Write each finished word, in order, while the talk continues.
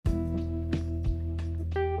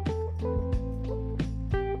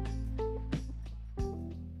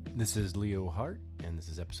This is Leo Hart, and this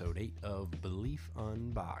is episode 8 of Belief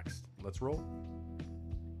Unboxed. Let's roll.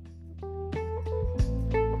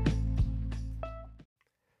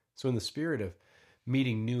 So in the spirit of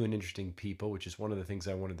meeting new and interesting people, which is one of the things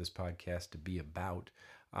I wanted this podcast to be about,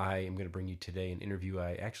 I am going to bring you today an interview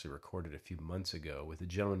I actually recorded a few months ago with a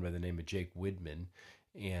gentleman by the name of Jake Widman.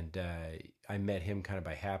 And I met him kind of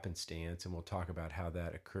by happenstance, and we'll talk about how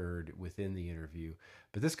that occurred within the interview.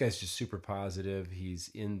 But this guy's just super positive. He's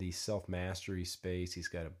in the self-mastery space. He's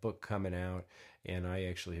got a book coming out, and I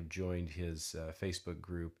actually have joined his Facebook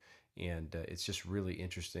group. And it's just really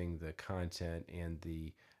interesting, the content and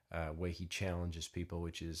the way he challenges people,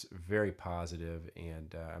 which is very positive.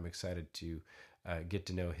 And I'm excited to get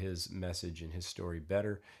to know his message and his story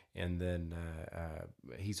better. And then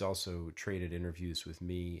he's also traded interviews with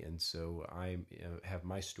me. And so I have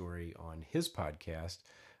my story on his podcast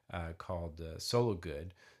called Solo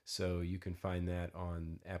Good. So you can find that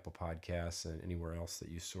on Apple Podcasts and anywhere else that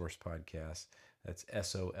you source podcasts. That's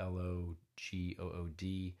SOLOGOOD.co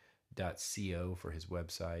for his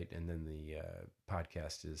website. And then the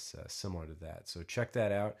podcast is similar to that. So check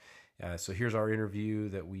that out. So here's our interview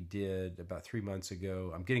that we did about 3 months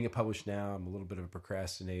ago. I'm getting it published now. I'm a little bit of a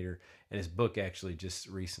procrastinator. And his book actually just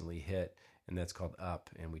recently hit, and that's called Up.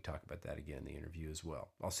 And we talk about that again in the interview as well.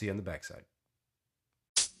 I'll see you on the backside.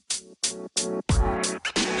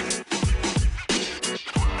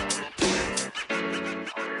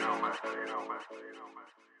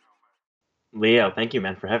 Leo, thank you,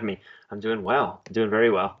 man, for having me. I'm doing well, doing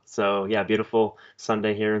very well. So yeah, beautiful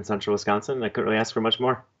Sunday here in central Wisconsin. I couldn't really ask for much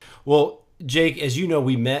more. Well, Jake, as you know,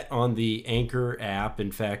 we met on the Anchor app.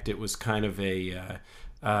 In fact, it was kind of a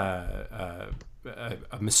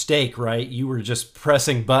mistake, right? You were just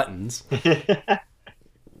pressing buttons.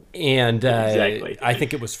 And Exactly. I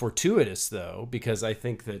think it was fortuitous, though, because I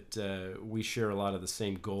think that we share a lot of the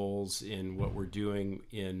same goals in what we're doing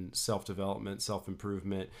in self-development,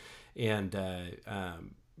 self-improvement. And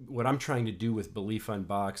what I'm trying to do with Belief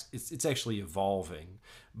Unboxed, it's actually evolving.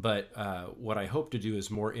 But what I hope to do is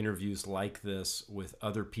more interviews like this with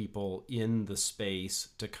other people in the space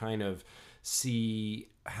to kind of see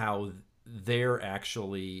how they're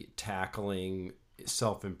actually tackling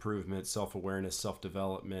self-improvement, self-awareness,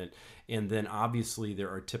 self-development. And then obviously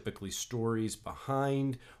there are typically stories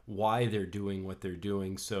behind why they're doing what they're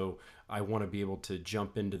doing. So I want to be able to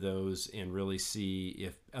jump into those and really see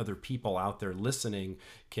if other people out there listening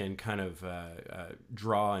can kind of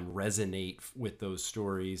draw and resonate with those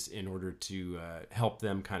stories in order to help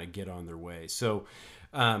them kind of get on their way. So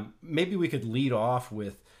maybe we could lead off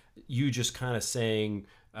with you just kind of saying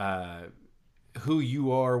who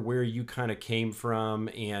you are, where you kind of came from,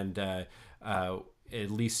 and at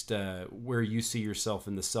least where you see yourself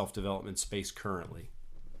in the self-development space currently.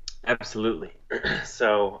 Absolutely.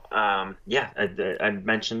 So yeah, I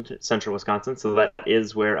mentioned central Wisconsin, so that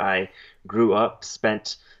is where I grew up.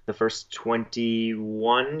 Spent the first 20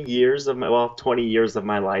 years of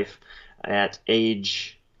my life. At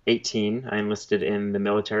age 18, I enlisted in the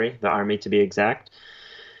military, the Army to be exact.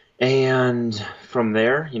 And from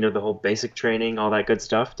there, the whole basic training, all that good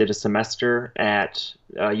stuff, did a semester at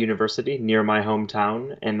a university near my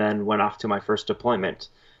hometown, and then went off to my first deployment.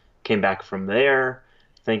 Came back from there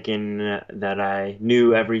thinking that I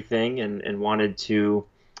knew everything and wanted to,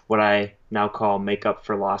 what I now call, make up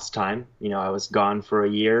for lost time. I was gone for a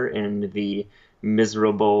year in the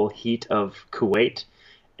miserable heat of Kuwait,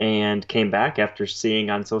 and came back after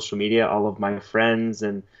seeing on social media all of my friends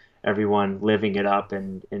and everyone living it up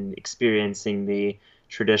and experiencing the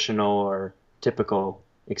traditional or typical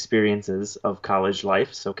experiences of college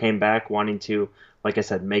life. So came back wanting to, like I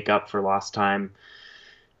said, make up for lost time.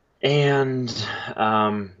 And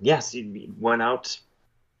yes, went out,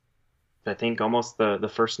 I think almost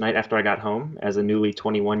the first night after I got home as a newly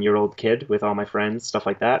 21-year-old kid with all my friends, stuff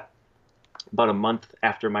like that. About a month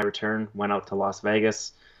after my return, went out to Las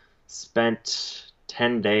Vegas, spent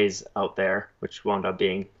 10 days out there, which wound up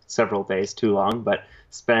being several days too long, but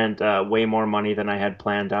spent way more money than I had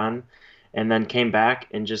planned on, and then came back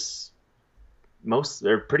and just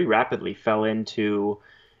pretty rapidly fell into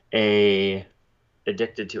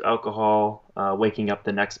addicted to alcohol, waking up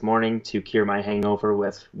the next morning to cure my hangover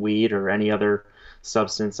with weed or any other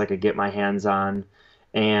substance I could get my hands on.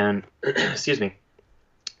 And excuse me,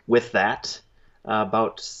 with that,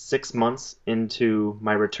 about 6 months into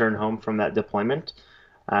my return home from that deployment,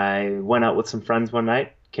 I went out with some friends one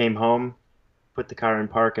night, came home, put the car in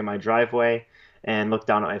park in my driveway, and looked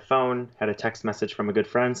down at my phone, had a text message from a good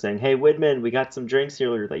friend saying, "Hey, Widman, we got some drinks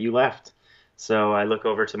here that you left." So I look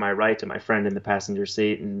over to my right at my friend in the passenger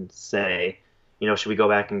seat and say, should we go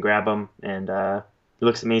back and grab them? And He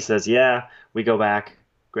looks at me, says, "Yeah." We go back,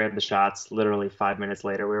 grab the shots. Literally 5 minutes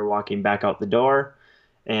later, we were walking back out the door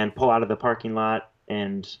and pull out of the parking lot,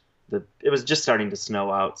 and it was just starting to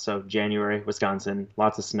snow out. So January, Wisconsin,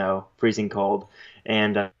 lots of snow, freezing cold,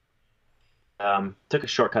 and took a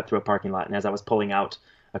shortcut through a parking lot. And as I was pulling out,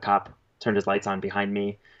 a cop turned his lights on behind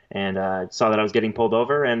me and saw that I was getting pulled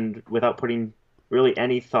over. And without putting really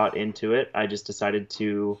any thought into it, I just decided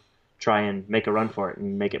to try and make a run for it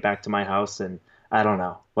and make it back to my house. And I don't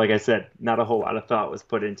know, like I said, not a whole lot of thought was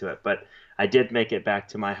put into it, but I did make it back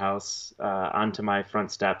to my house, onto my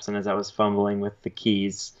front steps. And as I was fumbling with the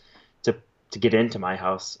keys to to get into my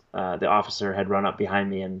house, the officer had run up behind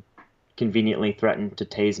me and conveniently threatened to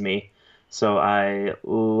tase me. So I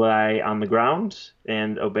lay on the ground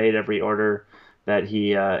and obeyed every order that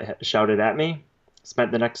he shouted at me.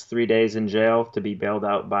 Spent the next 3 days in jail to be bailed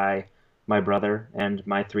out by my brother and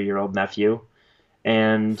my 3-year-old nephew.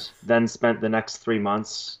 And then spent the next 3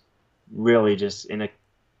 months really just in a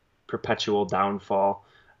perpetual downfall.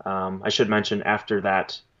 I should mention after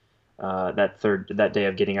that day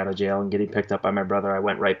of getting out of jail and getting picked up by my brother, I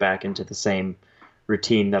went right back into the same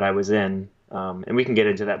routine that I was in. And we can get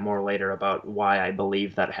into that more later about why I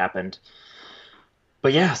believe that happened.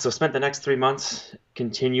 But yeah, so spent the next 3 months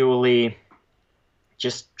continually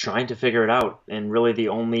just trying to figure it out. And really the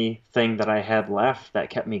only thing that I had left that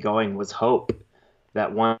kept me going was hope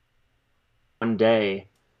that one day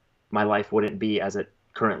my life wouldn't be as it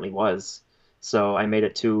currently was. So I made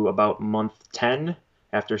it to about month 10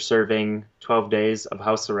 after serving 12 days of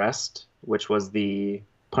house arrest, which was the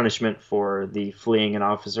punishment for the fleeing an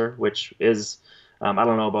officer, which is, I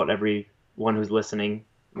don't know about everyone who's listening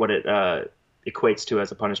what it equates to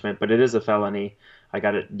as a punishment, but it is a felony.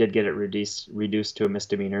 Did get it reduced to a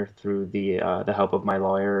misdemeanor through the help of my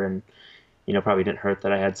lawyer, and probably didn't hurt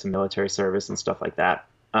that I had some military service and stuff like that.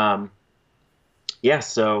 Yeah,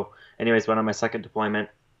 so anyways, went on my second deployment,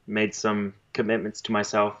 made some commitments to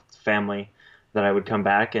myself, family, that I would come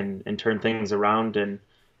back and turn things around, and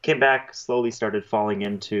came back, slowly started falling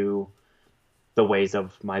into the ways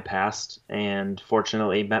of my past, and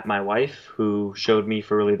fortunately met my wife, who showed me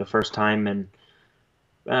for really the first time in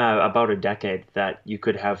about a decade that you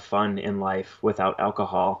could have fun in life without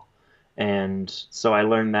alcohol. And so I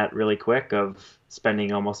learned that really quick, of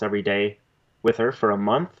spending almost every day with her for a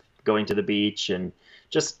month, going to the beach and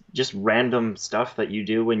just random stuff that you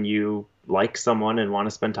do when you like someone and want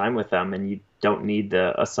to spend time with them, and you don't need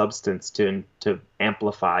a substance to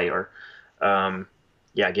amplify or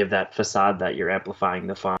yeah, give that facade that you're amplifying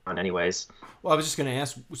the fun anyways. Well, I was just going to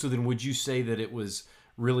ask, so then would you say that it was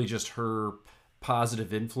really just her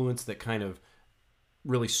positive influence that kind of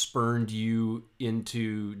really spurned you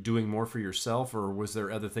into doing more for yourself, or was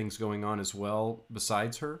there other things going on as well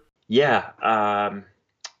besides her? Yeah,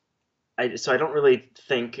 so I don't really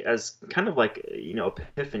think as kind of like,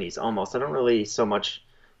 epiphanies almost. I don't really so much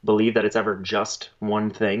believe that it's ever just one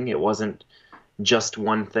thing. It wasn't just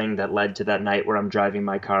one thing that led to that night where I'm driving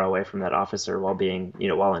my car away from that officer while being,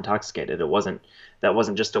 while intoxicated. That wasn't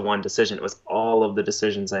just a one decision. It was all of the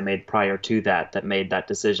decisions I made prior to that made that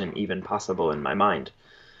decision even possible in my mind.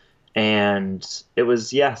 And it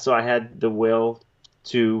was, yeah, so I had the will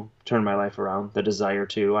to turn my life around, the desire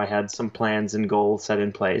to. I had some plans and goals set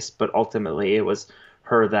in place, but ultimately it was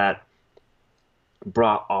her that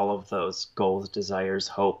brought all of those goals, desires,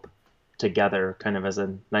 hope together, kind of as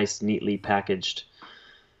a nice, neatly packaged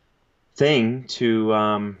thing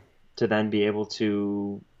to then be able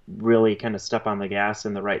to really kind of step on the gas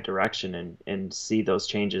in the right direction and see those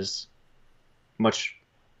changes much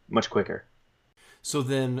much quicker. So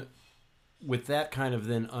then, with that kind of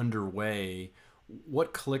then underway,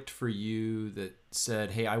 what clicked for you that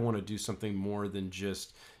said, "Hey, I want to do something more than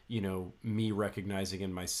just, me recognizing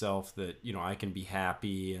in myself that, I can be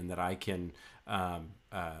happy and that I can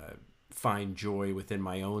find joy within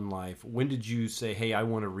my own life." When did you say, "Hey, I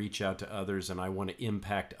want to reach out to others and I want to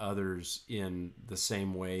impact others in the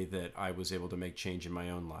same way that I was able to make change in my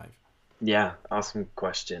own life"? Yeah, awesome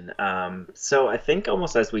question. So I think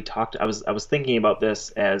almost as we talked, I was thinking about this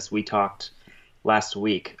as we talked last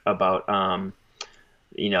week about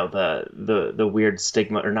the weird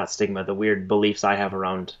stigma, or not stigma, the weird beliefs I have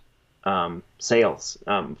around sales,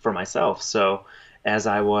 for myself. So as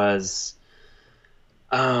I was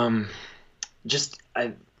um, just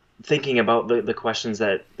thinking about the question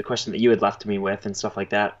that you had left me with and stuff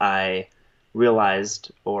like that, I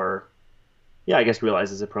realized, or yeah, I guess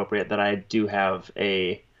realize is appropriate, that I do have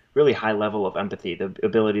a really high level of empathy, the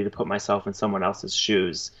ability to put myself in someone else's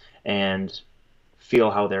shoes and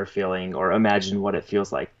feel how they're feeling, or imagine what it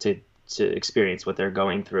feels like to experience what they're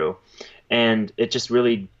going through. And it just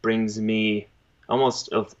really brings me almost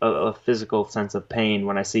a physical sense of pain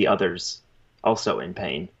when I see others also in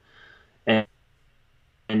pain. And,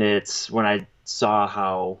 and it's when I saw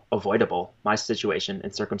how avoidable my situation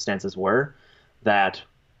and circumstances were that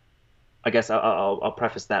I guess I'll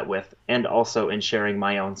preface that with, and also in sharing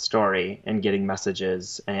my own story and getting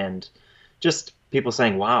messages and just people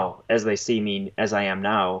saying, wow, as they see me as I am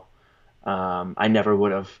now, I never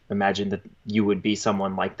would have imagined that you would be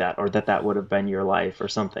someone like that or that that would have been your life or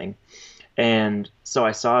something. And so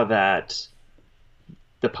I saw that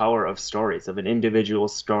the power of stories, of an individual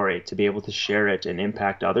story, to be able to share it and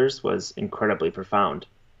impact others was incredibly profound.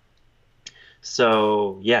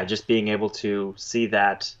 So, yeah, just being able to see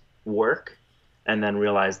that work and then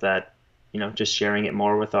realize that, just sharing it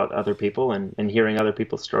more with other people and hearing other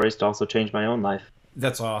people's stories to also change my own life.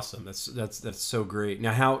 That's awesome. That's so great.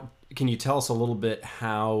 Now, how can you tell us a little bit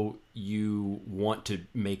how you want to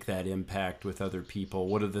make that impact with other people?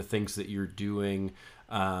 What are the things that you're doing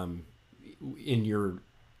um, in your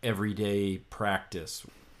everyday practice?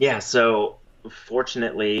 Yeah, so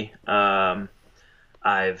fortunately, I've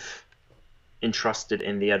entrusted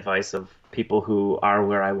in the advice of people who are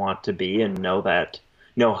where I want to be and know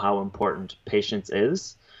how important patience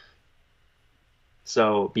is.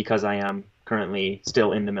 So because I am currently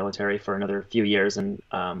still in the military for another few years and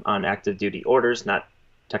on active duty orders, not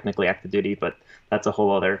technically active duty, but that's a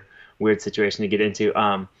whole other weird situation to get into.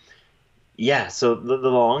 Yeah, so the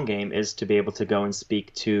long game is to be able to go and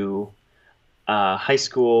speak to high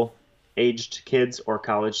school aged kids or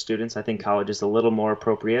college students. I think college is a little more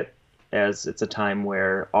appropriate as it's a time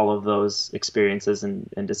where all of those experiences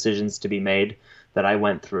and decisions to be made that I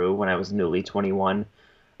went through when I was newly 21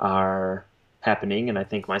 are happening. And I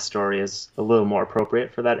think my story is a little more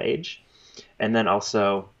appropriate for that age. And then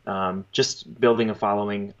also just building a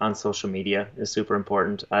following on social media is super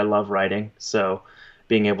important. I love writing. So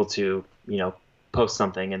being able to, post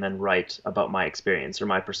something and then write about my experience or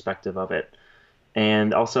my perspective of it,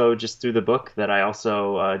 and also just through the book that I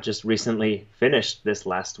also just recently finished this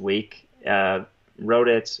last week. Wrote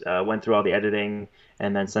it, went through all the editing,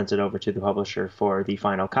 and then sent it over to the publisher for the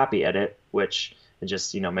final copy edit, which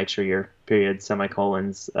just make sure your periods,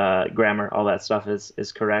 semicolons, grammar, all that stuff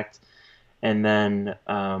is correct, and then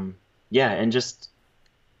yeah, and just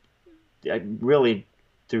I really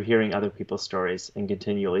through hearing other people's stories and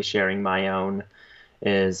continually sharing my own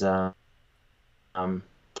is um,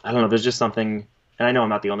 I don't know. There's just something, and I know I'm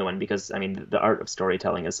not the only one because I mean the art of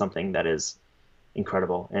storytelling is something that is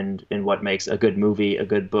incredible, and what makes a good movie, a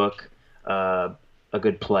good book, uh, a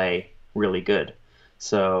good play really good.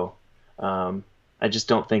 So I just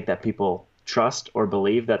don't think that people trust or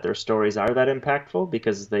believe that their stories are that impactful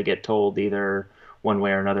because they get told either one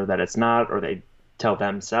way or another that it's not, or they tell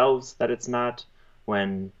themselves that it's not,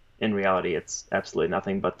 when in reality it's absolutely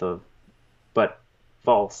nothing but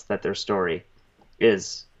false that their story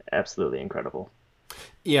is absolutely incredible.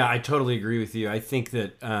 Yeah, I totally agree with you. I think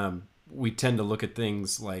that we tend to look at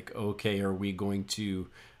things like, okay, are we going to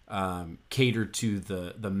cater to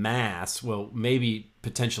the mass? Well, maybe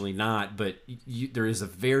potentially not, but there is a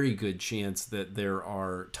very good chance that there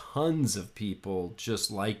are tons of people just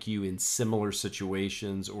like you in similar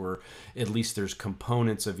situations, or at least there's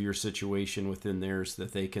components of your situation within theirs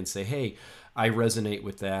that they can say, hey, I resonate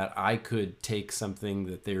with that. I could take something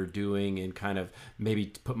that they're doing and kind of maybe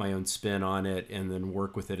put my own spin on it and then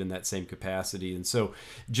work with it in that same capacity. And so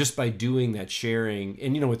just by doing that sharing,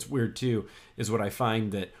 and what's weird too is what I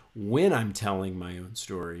find that when I'm telling my own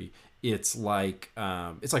story, it's like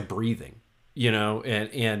breathing,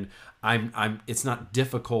 and I'm it's not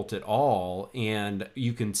difficult at all, and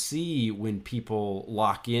you can see when people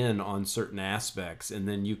lock in on certain aspects, and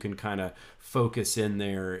then you can kind of focus in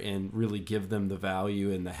there and really give them the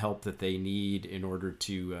value and the help that they need in order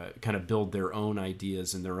to kind of build their own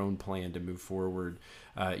ideas and their own plan to move forward,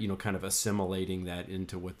 kind of assimilating that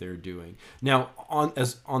into what they're doing. Now,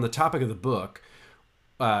 on the topic of the book,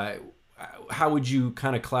 uh, how would you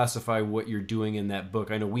kind of classify what you're doing in that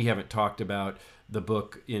book? I know we haven't talked about the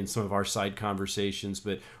book in some of our side conversations,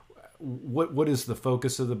 but what is the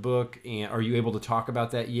focus of the book, and are you able to talk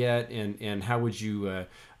about that yet? And how would you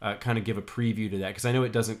kind of give a preview to that? Because I know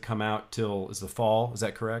it doesn't come out till is the fall. Is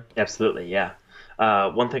that correct? Absolutely, yeah.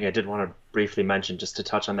 One thing I did want to briefly mention, just to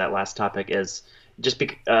touch on that last topic, is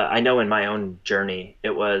I know in my own journey,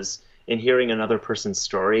 it was in hearing another person's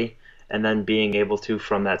story and then being able to,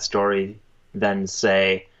 from that story, then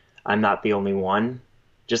say, "I'm not the only one."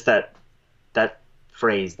 Just that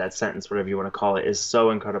phrase, that sentence, whatever you want to call it, is so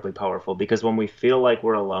incredibly powerful because when we feel like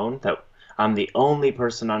we're alone, that I'm the only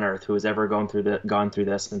person on earth who has ever gone through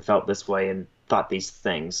this and felt this way and thought these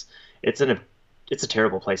things, it's in a it's a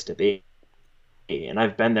terrible place to be. and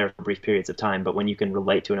I've been there for brief periods of time, but when you can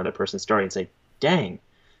relate to another person's story and say, dang,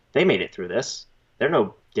 they made it through this. They're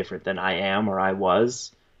no different than I am or I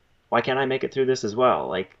was. Why can't I make it through this as well?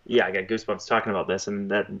 Like, yeah, I got goosebumps talking about this,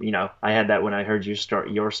 and that, I had that when I heard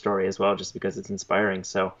your story as well, just because it's inspiring.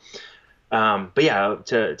 So, but yeah,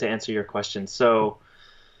 to answer your question, so,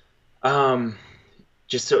 um,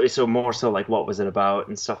 just so more so like what was it about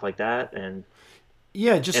and stuff like that,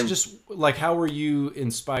 Yeah, and just like how were you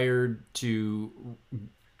inspired to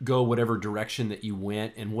go whatever direction that you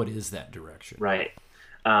went, and what is that direction? right.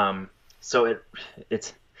 Um, so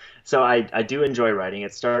it's so I do enjoy writing.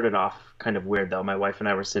 It started off kind of weird though. My wife and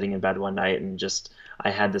I were sitting in bed one night and just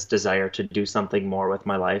I had this desire to do something more with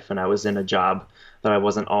my life, and I was in a job that I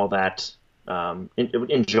wasn't all that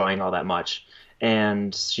enjoying all that much.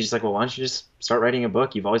 And she's like, "Well, why don't you just start writing a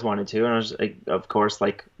book? You've always wanted to." And I was like, of course,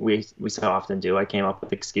 like we so often do. I came up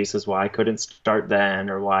with excuses why I couldn't start then,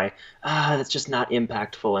 or why that's just not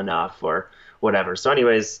impactful enough, or whatever. So,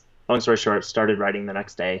 anyways, long story short, started writing the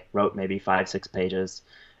next day. Wrote maybe 5, 6 pages,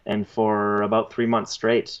 and for about 3 months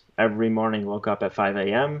straight, every morning woke up at 5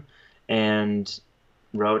 a.m. and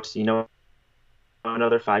wrote,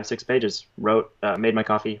 another 5, 6 pages. Wrote, made my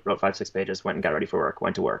coffee, wrote 5, 6 pages, went and got ready for work,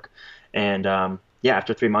 went to work. And yeah,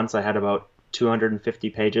 after 3 months, I had about 250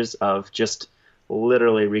 pages of just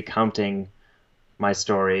literally recounting my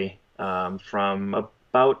story, from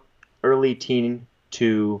about early teen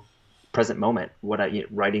to present moment,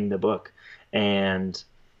 writing the book. And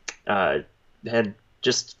uh, had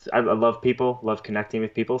just I love people, love connecting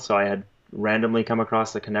with people. So I had randomly come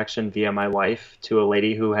across a connection via my wife to a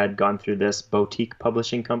lady who had gone through this boutique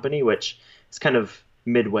publishing company, which is kind of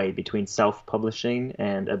midway between self-publishing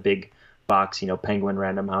and a big box, Penguin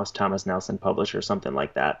Random House, Thomas Nelson Publisher, something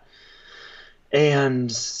like that. And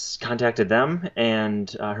contacted them, and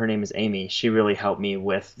her name is Amy. She really helped me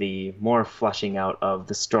with the more fleshing out of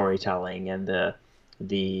the storytelling and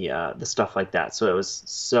the stuff like that. So it was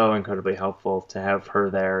so incredibly helpful to have her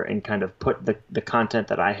there and kind of put the content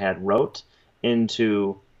that I had wrote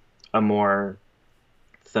into a more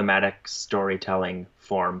thematic storytelling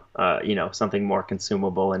form, something more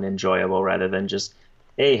consumable and enjoyable rather than just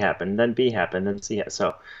A happened, then B happened, then C happened.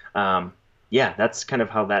 So, yeah, that's kind of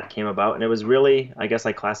how that came about. And it was really, I guess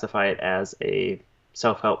I classify it as a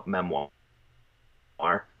self-help memoir.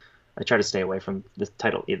 I try to stay away from the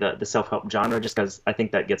title, the self-help genre, just because I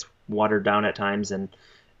think that gets watered down at times, and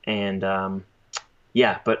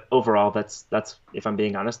yeah. But overall, that's if I'm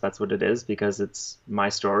being honest, that's what it is, because it's my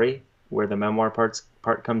story where the memoir part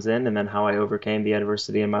comes in, and then how I overcame the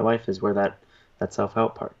adversity in my life is where that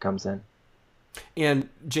self-help part comes in. And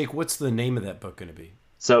Jake, what's the name of that book going to be?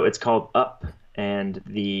 So it's called Up, and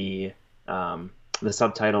the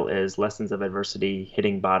subtitle is Lessons of Adversity,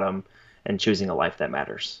 Hitting Bottom, and Choosing a Life That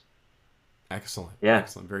Matters. Excellent. Yeah.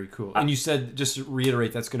 Excellent. Very cool. And you said, just to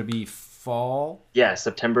reiterate, that's going to be fall? Yeah,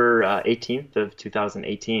 September 18th of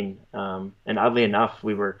 2018. And oddly enough,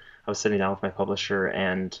 I was sitting down with my publisher,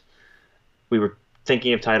 and we were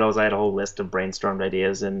thinking of titles. I had a whole list of brainstormed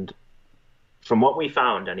ideas, and from what we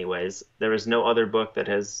found anyways, there is no other book that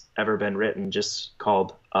has ever been written just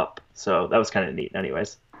called Up. So that was kind of neat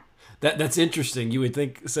anyways. That's interesting. You would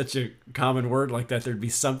think such a common word like that, there'd be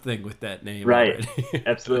something with that name Right. already.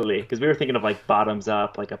 Absolutely. Because we were thinking of like bottoms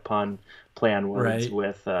up, like a pun, play on words Right.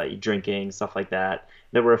 with drinking, stuff like that.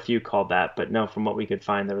 There were a few called that, but no, from what we could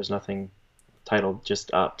find, there was nothing titled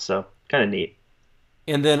just Up. So kind of neat.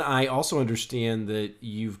 And then I also understand that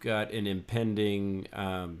you've got an impending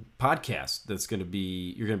podcast you're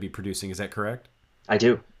going to be producing. Is that correct? I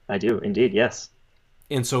do. I do indeed. Yes.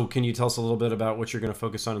 And so, can you tell us a little bit about what you're going to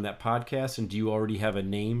focus on in that podcast? And do you already have a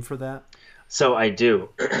name for that? So I do.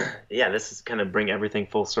 Yeah, this is kind of bring everything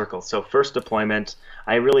full circle. So first deployment,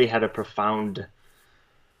 I really had a profound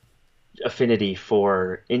affinity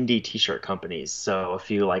for indie t-shirt companies. So a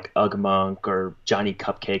few like Ugg Monk or Johnny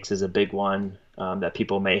Cupcakes is a big one, that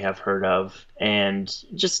people may have heard of, and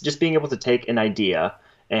just being able to take an idea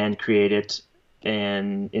and create it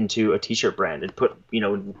and into a t-shirt brand and put,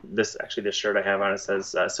 this shirt I have on, it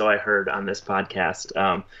says, so I heard on this podcast,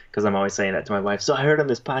 because I'm always saying that to my wife, so I heard on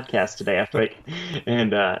this podcast today after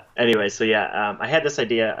and anyway, so yeah, I had this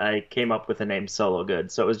idea. I came up with the name Solo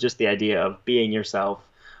Good. So it was just the idea of being yourself,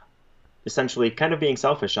 essentially kind of being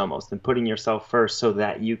selfish almost, and putting yourself first so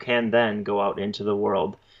that you can then go out into the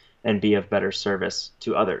world and be of better service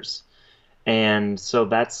to others. And so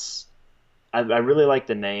I really like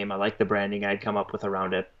the name. I like the branding I'd come up with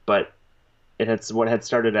around it, but what had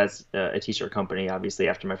started as a t-shirt company. Obviously,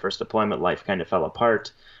 after my first deployment, life kind of fell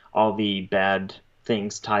apart. All the bad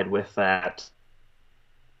things tied with that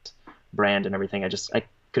brand and everything. I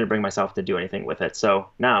couldn't bring myself to do anything with it. So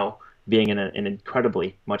now, being in an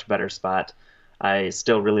incredibly much better spot, I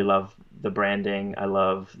still really love the branding. I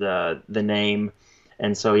love the name.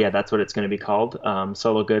 And so, yeah, that's what it's going to be called.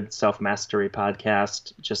 Solo Good Self Mastery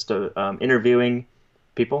Podcast, just interviewing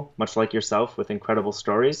people, much like yourself, with incredible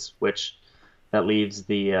stories, which that leaves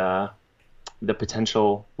the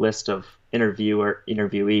potential list of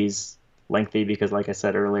interviewees lengthy because, like I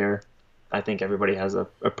said earlier, I think everybody has a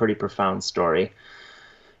pretty profound story.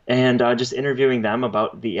 And just interviewing them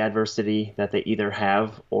about the adversity that they either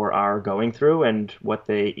have or are going through and what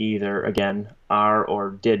they either, again, are or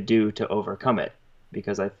did do to overcome it.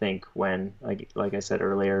 Because I think when, like I said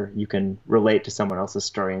earlier, you can relate to someone else's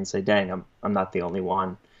story and say, dang, I'm not the only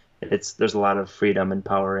one. There's a lot of freedom and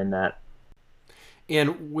power in that.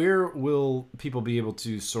 And where will people be able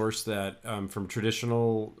to source that, from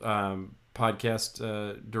traditional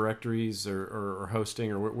podcast directories or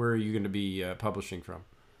hosting, or where are you going to be publishing from?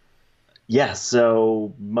 Yeah,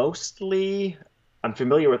 so mostly I'm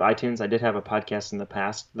familiar with iTunes. I did have a podcast in the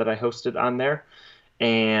past that I hosted on there,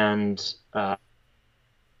 and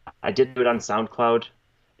I did do it on SoundCloud,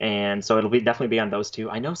 and so it'll be definitely be on those two.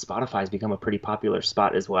 I know Spotify's become a pretty popular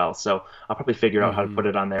spot as well, so I'll probably figure out how to Mm-hmm. put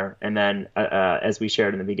it on there. And then, as we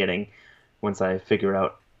shared in the beginning, once I figure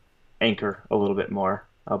out Anchor a little bit more,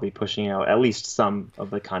 I'll be pushing out at least some of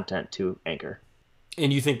the content to Anchor.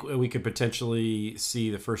 And you think we could potentially see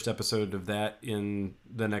the first episode of that in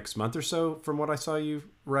the next month or so, from what I saw you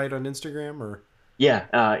write on Instagram? Or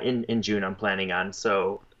Yeah, in June I'm planning on.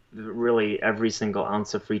 So really every single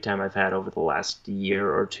ounce of free time I've had over the last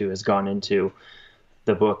year or two has gone into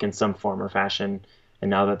the book in some form or fashion. And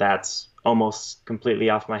now that that's almost completely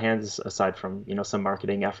off my hands, aside from, some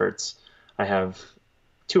marketing efforts, I have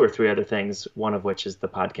two or three other things, one of which is the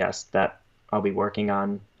podcast that I'll be working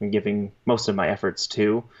on and giving most of my efforts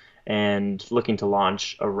to, and looking to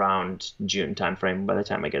launch around June timeframe by the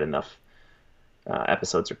time I get enough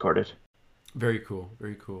episodes recorded. very cool,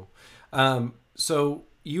 very cool. So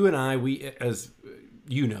you and I, as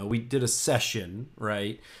you know, we did a session,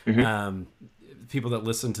 right? Hmm. Um, People that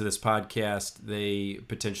listen to this podcast, they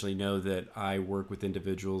potentially know that I work with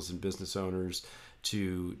individuals and business owners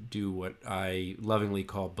to do what I lovingly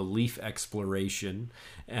call belief exploration,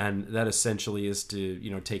 and that essentially is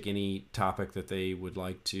to take any topic that they would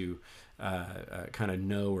like to kind of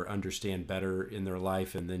know or understand better in their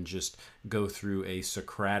life, and then just go through a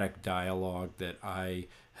Socratic dialogue that I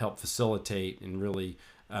help facilitate, and really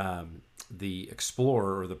the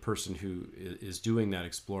explorer, or the person who is doing that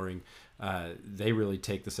exploring, they really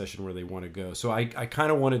take the session where they want to go. So I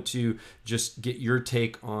kind of wanted to just get your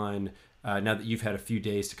take on, now that you've had a few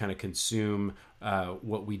days to kind of consume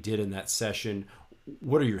what we did in that session.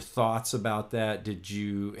 What are your thoughts about that? Did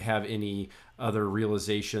you have any other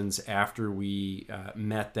realizations after we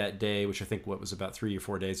met that day, which I think was about 3 or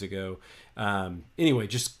 4 days ago? Anyway,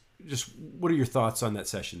 just what are your thoughts on that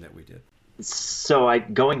session that we did? So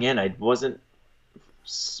going in, I wasn't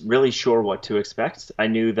really sure what to expect. I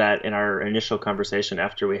knew that in our initial conversation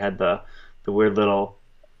after we had the weird little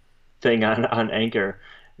thing on Anchor,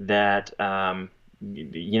 that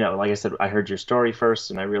like I said, I heard your story first,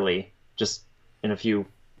 and I really just, in a few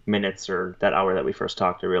minutes or that hour that we first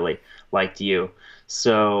talked, I really liked you.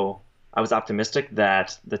 So I was optimistic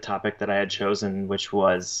that the topic that I had chosen, which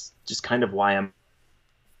was just kind of why I'm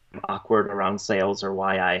awkward around sales, or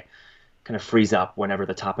why I kind of freeze up whenever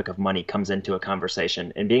the topic of money comes into a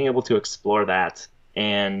conversation, and being able to explore that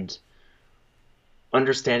and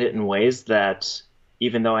understand it in ways that,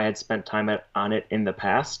 even though I had spent time on it in the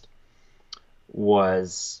past,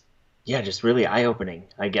 was, yeah, just really eye-opening,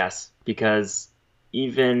 I guess. Because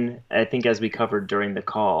even, I think, as we covered during the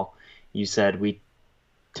call, you said we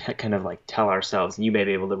kind of like tell ourselves, and you may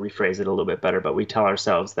be able to rephrase it a little bit better, but we tell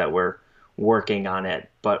ourselves that we're working on it,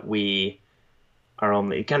 but we are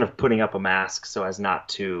only kind of putting up a mask so as not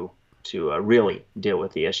to really deal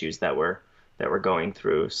with the issues that we're going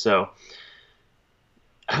through. So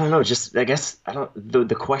I don't know, just, I guess, I don't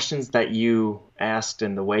the questions that you asked,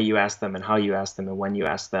 and the way you asked them, and how you asked them, and when you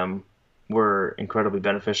asked them, were incredibly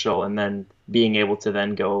beneficial. And then being able to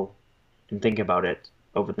then go and think about it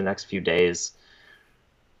over the next few days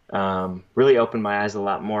really opened my eyes a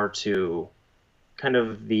lot more to kind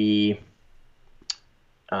of the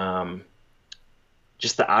um,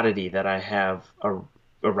 just the oddity that I have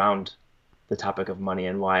around the topic of money,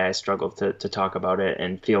 and why I struggle to talk about it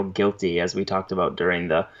and feel guilty, as we talked about during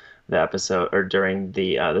the episode, or during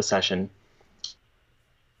the session,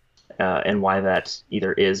 and why that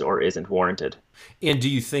either is or isn't warranted. And do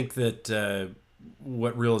you think that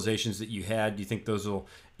what realizations that you had, do you think those will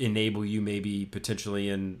enable you maybe potentially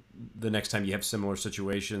in the next time you have similar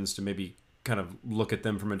situations to maybe kind of look at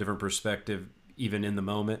them from a different perspective, even in the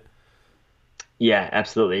moment? Yeah,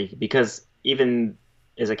 absolutely. Because even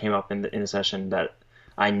as it came up in the session, that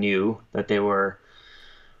I knew that they were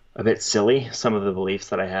a bit silly. Some of the beliefs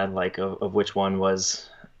that I had, like of which one was,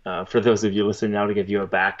 for those of you listening now, to give you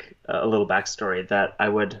a little backstory, that I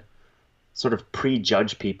would sort of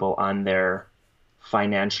prejudge people on their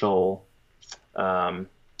financial um,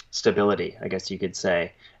 stability, I guess you could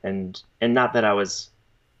say, and not that I was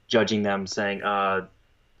judging them, saying,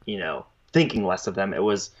 thinking less of them. It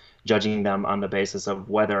was judging them on the basis of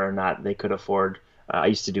whether or not they could afford. I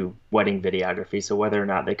used to do wedding videography, so whether or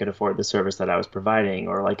not they could afford the service that I was providing,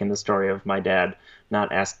 or like in the story of my dad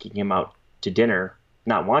not asking him out to dinner,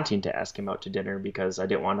 not wanting to ask him out to dinner because I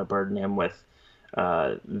didn't want to burden him with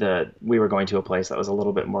we were going to a place that was a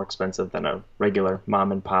little bit more expensive than a regular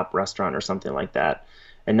mom and pop restaurant or something like that,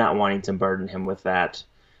 and not wanting to burden him with that.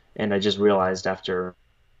 And I just realized after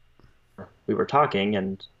we were talking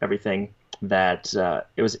and everything that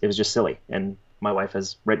it was just silly. And my wife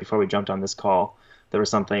has, right before we jumped on this call, there was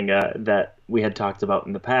something that we had talked about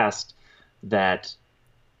in the past that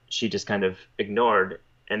she just kind of ignored.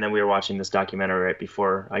 And then we were watching this documentary right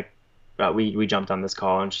before we jumped on this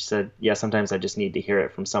call, and she said, "Yeah, sometimes I just need to hear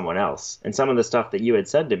it from someone else." And some of the stuff that you had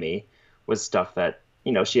said to me was stuff that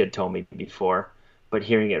she had told me before, but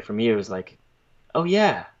hearing it from you was like, "Oh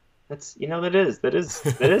yeah, that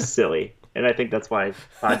is silly." And I think that's why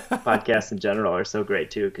podcasts in general are so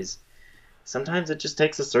great too, because sometimes it just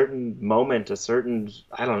takes a certain moment, a certain,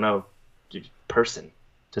 I don't know, person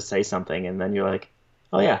to say something, and then you're like,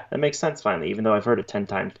 "Oh yeah, that makes sense finally," even though I've heard it 10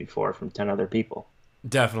 times before from 10 other people.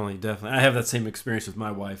 Definitely, definitely. I have that same experience with my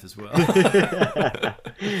wife as well.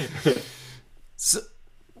 So,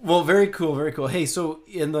 well, very cool, very cool. Hey, so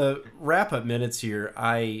in the wrap up minutes here,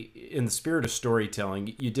 in the spirit of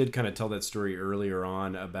storytelling, you did kind of tell that story earlier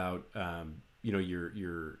on about,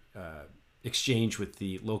 your exchange with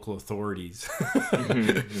the local authorities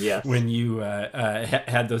Yes. when you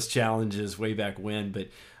had those challenges way back when. But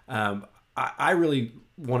I really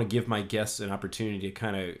want to give my guests an opportunity to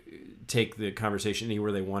kind of take the conversation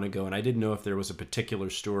anywhere they want to go. And I didn't know if there was a particular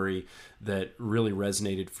story that really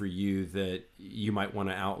resonated for you that you might want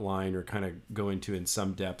to outline or kind of go into in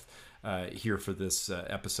some depth here for this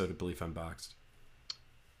episode of Belief Unboxed.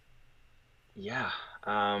 Yeah.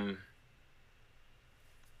 Let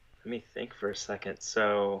me think for a second.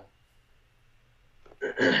 So,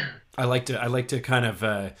 I like to kind of,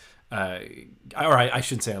 I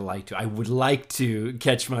shouldn't say I like to. I would like to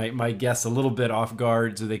catch my guests a little bit off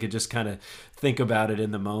guard so they could just kind of think about it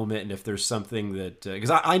in the moment. And if there's something that,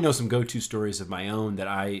 because I know some go-to stories of my own that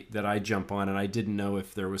I jump on, and I didn't know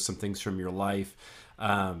if there was some things from your life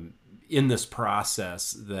in this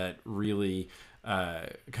process that really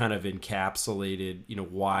kind of encapsulated,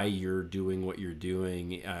 why you're doing what you're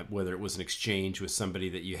doing, whether it was an exchange with somebody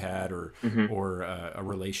that you had, or mhm. or a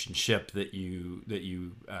relationship that you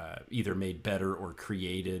either made better or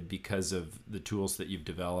created because of the tools that you've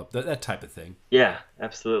developed, that type of thing. Yeah,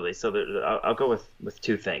 absolutely. So I'll go with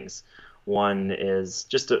two things. One is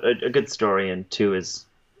just a good story, and two is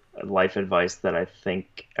life advice that I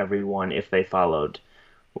think everyone, if they followed,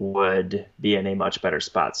 would be in a much better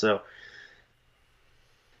spot. So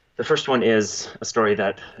the first one is a story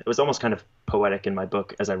that it was almost kind of poetic in my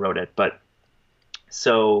book as I wrote it. But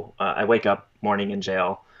so I wake up morning in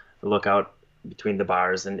jail, look out between the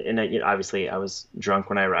bars, and obviously I was drunk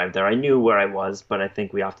when I arrived there. I knew where I was, but I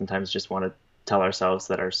think we oftentimes just want to tell ourselves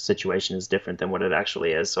that our situation is different than what it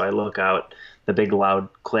actually is. So I look out, the big loud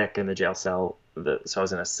click in the jail cell. So I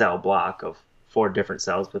was in a cell block of four different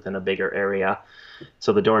cells within a bigger area.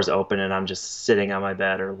 So the doors open, and I'm just sitting on my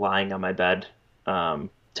bed or lying on my bed,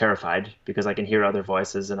 terrified because I can hear other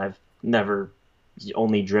voices, and I've never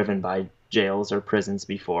only driven by jails or prisons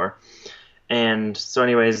before. And so,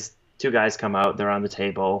 anyways, two guys come out, they're on the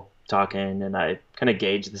table talking, and I kind of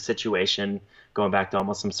gauge the situation, going back to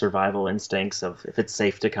almost some survival instincts of if it's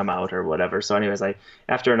safe to come out or whatever. So, anyways,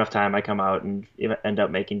 after enough time, I come out and end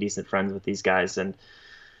up making decent friends with these guys. And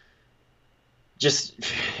just,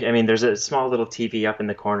 I mean, there's a small little TV up in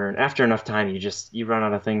the corner, and after enough time, you run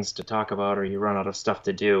out of things to talk about, or you run out of stuff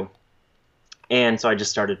to do. And so I just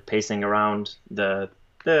started pacing around the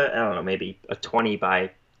I don't know, maybe a 20 by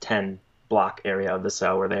 10 block area of the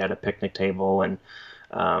cell where they had a picnic table and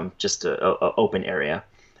just a open area.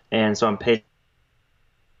 And so I'm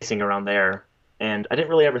pacing around there, and I didn't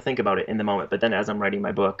really ever think about it in the moment. But then as I'm writing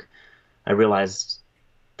my book, I realized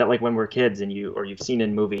that, like, when we're kids and you've seen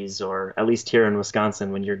in movies, or at least here in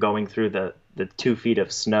Wisconsin, when you're going through the 2 feet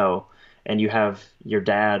of snow and you have your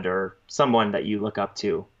dad or someone that you look up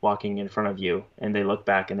to walking in front of you, and they look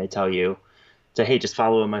back and they tell you to, hey, just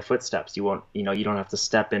follow in my footsteps. You won't, you don't have to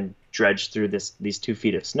step and dredge through these 2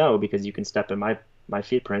 feet of snow, because you can step in my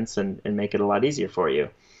footprints and make it a lot easier for you.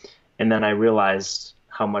 And then I realized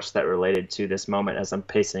how much that related to this moment as I'm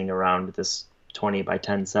pacing around this 20 by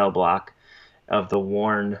 10 cell block of the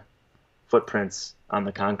worn footprints on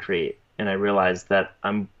the concrete. And I realized that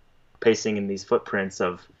I'm pacing in these footprints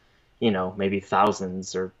of, maybe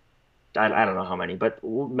thousands, or I don't know how many, but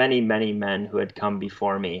many, many men who had come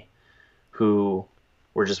before me, who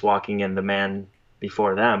were just walking in the man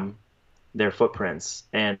before them, their footprints.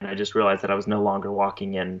 And I just realized that I was no longer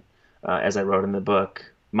walking in, as I wrote in the book,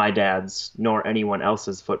 my dad's nor anyone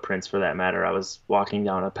else's footprints for that matter. I was walking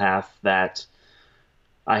down a path that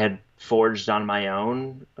I had forged on my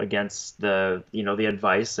own against the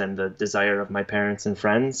advice and the desire of my parents and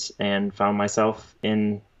friends, and found myself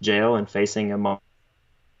in jail and facing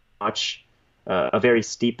a very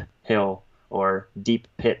steep hill or deep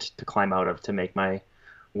pit to climb out of to make my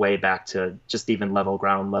way back to just even level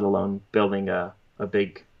ground, let alone building a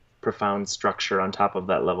big, profound structure on top of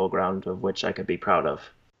that level ground of which I could be proud of.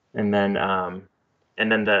 And then,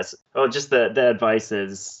 just the advice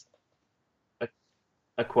is a,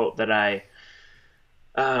 a quote that I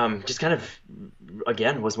just kind of,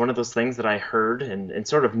 again, was one of those things that I heard and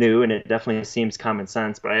sort of knew, and it definitely seems common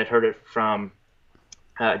sense, but I had heard it from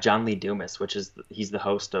John Lee Dumas, he's the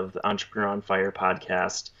host of the Entrepreneur on Fire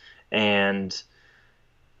podcast. And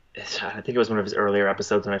I think it was one of his earlier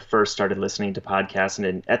episodes when I first started listening to podcasts.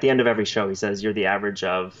 And at the end of every show, he says, you're the average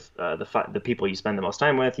of the people you spend the most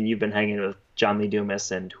time with. And you've been hanging with John Lee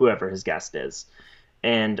Dumas and whoever his guest is.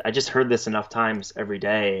 And I just heard this enough times every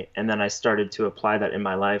day. And then I started to apply that in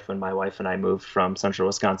my life when my wife and I moved from central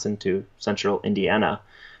Wisconsin to central Indiana.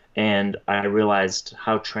 And I realized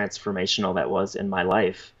how transformational that was in my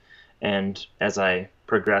life. And as I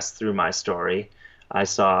progressed through my story, I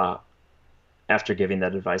saw, after giving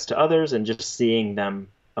that advice to others and just seeing them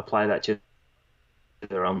apply that to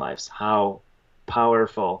their own lives, how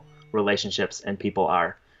powerful relationships and people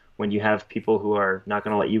are. When you have people who are not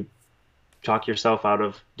going to let you talk yourself out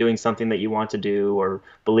of doing something that you want to do, or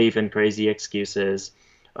believe in crazy excuses,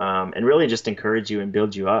 and really just encourage you and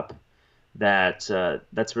build you up, that's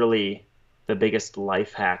really the biggest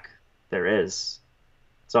life hack there is.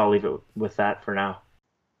 So I'll leave it with that for now.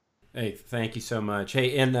 Hey, thank you so much.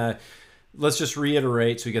 Hey, and let's just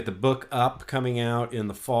reiterate. So we got the book up coming out in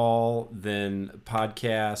the fall, then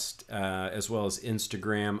podcast, as well as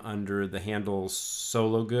Instagram under the handle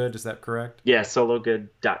Solo Good. Is that correct? Yeah,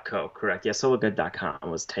 sologood.co, correct. Yeah, sologood.com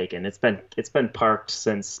was taken. It's been parked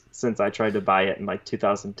since I tried to buy it in like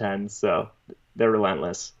 2010. So they're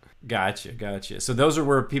relentless. Gotcha. So those are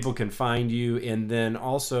where people can find you. And then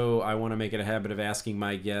also, I want to make it a habit of asking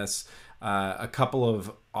my guests a couple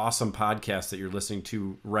of awesome podcasts that you're listening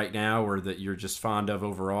to right now, or that you're just fond of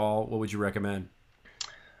overall. What would you recommend?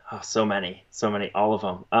 Oh, so many, all of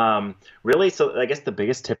them. Really, so I guess the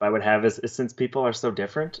biggest tip I would have is since people are so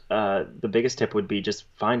different, the biggest tip would be just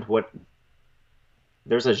find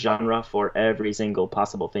there's a genre for every single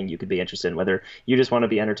possible thing you could be interested in, whether you just want to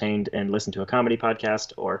be entertained and listen to a comedy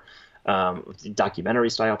podcast, or documentary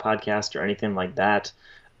style podcast, or anything like that.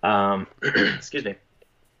 Excuse me.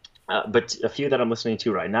 But a few that I'm listening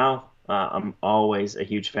to right now, I'm always a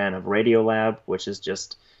huge fan of Radiolab, which is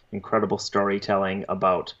just incredible storytelling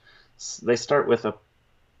about, they start with a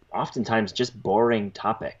oftentimes just boring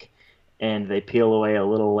topic, and they peel away a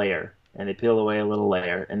little layer, and they peel away a little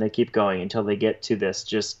layer, and they keep going until they get to this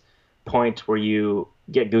just point where you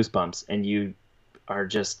get goosebumps and you are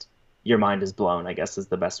just, your mind is blown, I guess is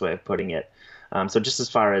the best way of putting it. So just as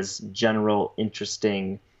far as general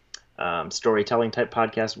interesting storytelling type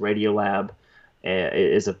podcast, Radiolab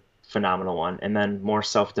is a phenomenal one. And then more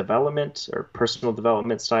self-development or personal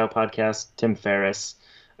development style podcast, Tim Ferriss,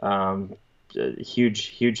 a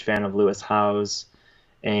huge fan of Lewis Howes.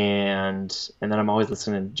 And then I'm always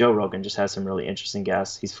listening to Joe Rogan. Just has some really interesting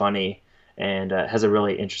guests. He's funny and has a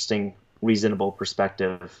really interesting, reasonable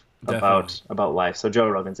perspective about life. So Joe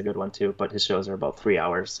Rogan's a good one too, but his shows are about 3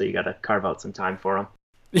 hours, so you got to carve out some time for him.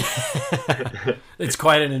 It's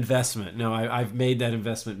quite an investment. No, I've made that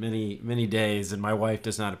investment many days, and my wife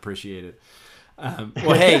does not appreciate it.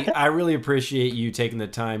 Well, hey, I really appreciate you taking the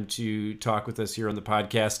time to talk with us here on the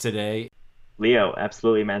podcast today. Leo,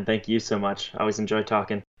 absolutely, man. Thank you so much. I always enjoy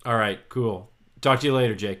talking. All right, cool. Talk to you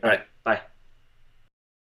later, Jake. All right, bye.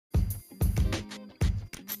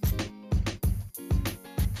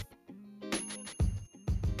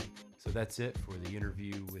 So that's it for the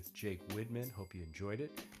interview with Jake Widman. Hope you enjoyed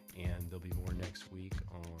it, and there'll be more next week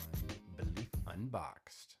on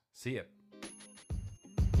Unboxed. See ya.